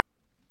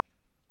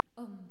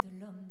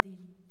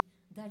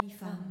Dali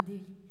femme,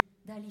 délit,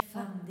 Dali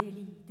femme,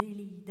 délit,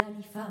 délit,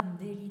 Dali femme,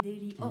 délit,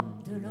 délit,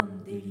 homme de l'homme,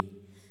 délit,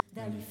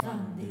 Dali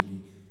femme,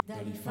 délit,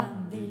 Dali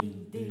femme,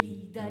 délit,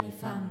 délit, Dali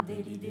femme,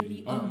 délit,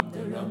 délit, homme de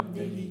l'homme,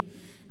 délit,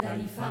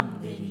 Dali femme,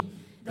 délit,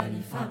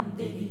 Dali femme,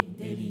 délit,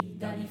 délit,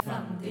 Dali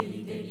femme,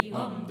 délit, délit,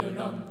 homme de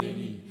l'homme,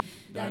 délit,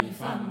 Dali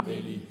femme,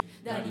 délit,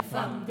 Dali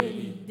femme,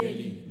 délit,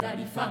 délit,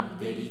 Dali femme,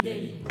 délit,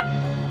 délit.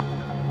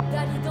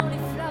 Dali dans les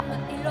flammes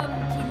et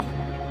l'homme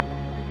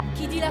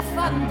qui dit la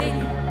femme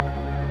délit.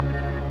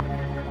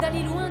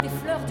 Dali loin des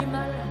fleurs du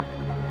mal,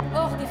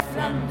 hors des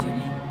flammes du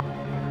lit.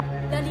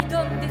 Dali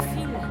d'homme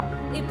défile,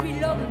 et puis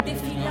l'homme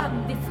défile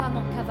l'âme des femmes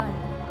en cavale.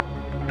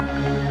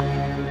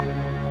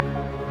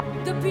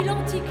 Depuis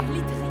l'antique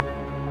literie,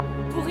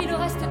 pourrit le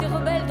reste des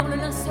rebelles dans le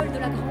linceul de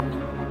la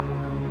grand-mie.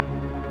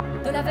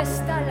 De la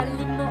vestale à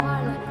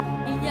l'immorale,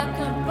 il n'y a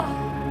qu'un pas,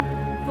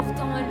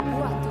 pourtant elle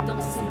boite dans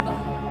ses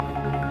bas.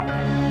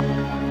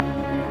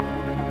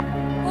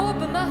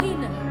 Aube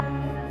marine,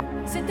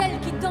 c'est elle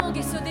qui tangue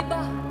et se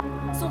débat.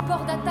 Son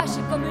port d'attache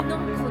est comme une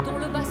encre dont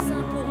le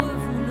bassin pour eux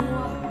vous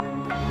noie.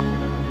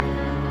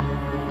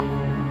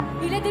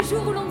 Il est des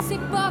jours où l'on ne sait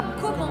pas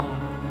comment,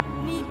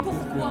 ni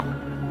pourquoi.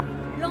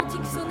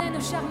 L'antique sonnet ne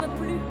charme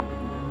plus,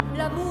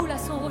 la moule à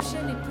son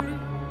rocher n'est plus.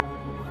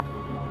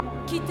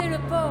 Quitter le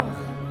port,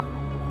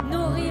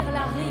 nourrir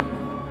la rime,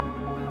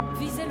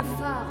 viser le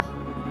phare,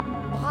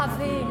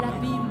 braver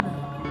l'abîme.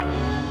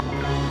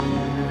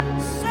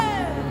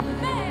 Sœur,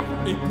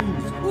 mère,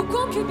 épouse ou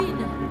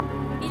concubine,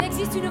 il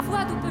existe une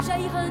voie d'où peut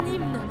jaillir un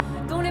hymne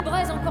dont les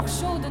braises encore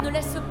chaudes ne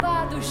laissent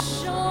pas de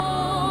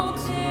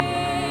chanter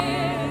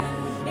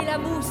et la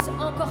mousse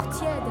encore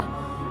tiède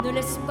ne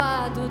laisse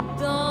pas de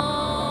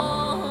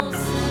danser.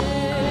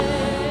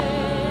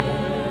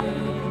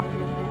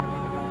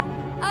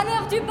 À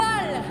l'heure du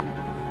bal,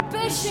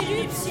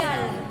 péché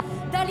nuptial,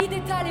 Dali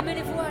détale et met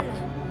les voiles.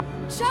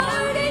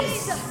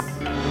 Charlis,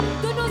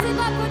 de nos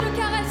ébats peu de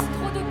caresses,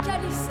 trop de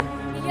calices,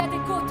 il y a des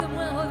côtes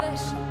moins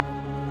revêches.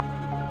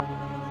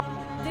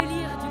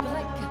 Délire du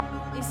grec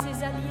et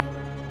ses alliés,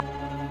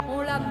 on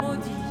l'a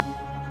maudit,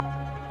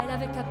 elle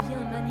avait qu'à bien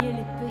manier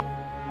l'épée.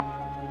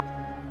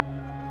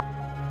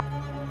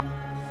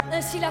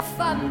 Ainsi la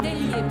femme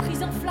déliée,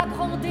 prise en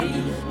flagrant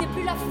délit, n'est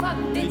plus la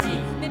femme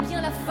dédiée, mais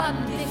bien la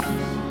femme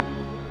défiée.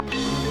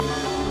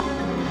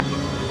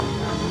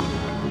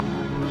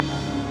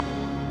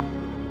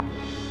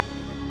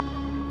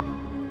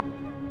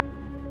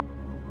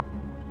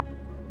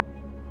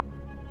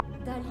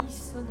 Dali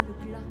sonne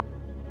le glas,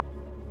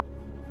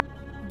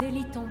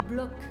 délit en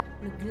bloc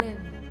le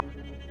glaive.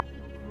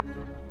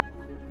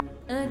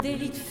 Un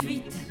délit de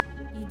fuite,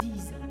 ils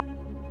disent.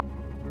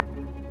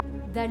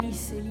 Dali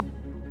c'est lit,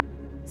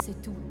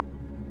 c'est tout.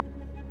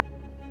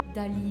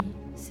 Dali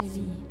c'est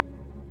lit,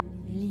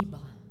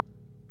 libre.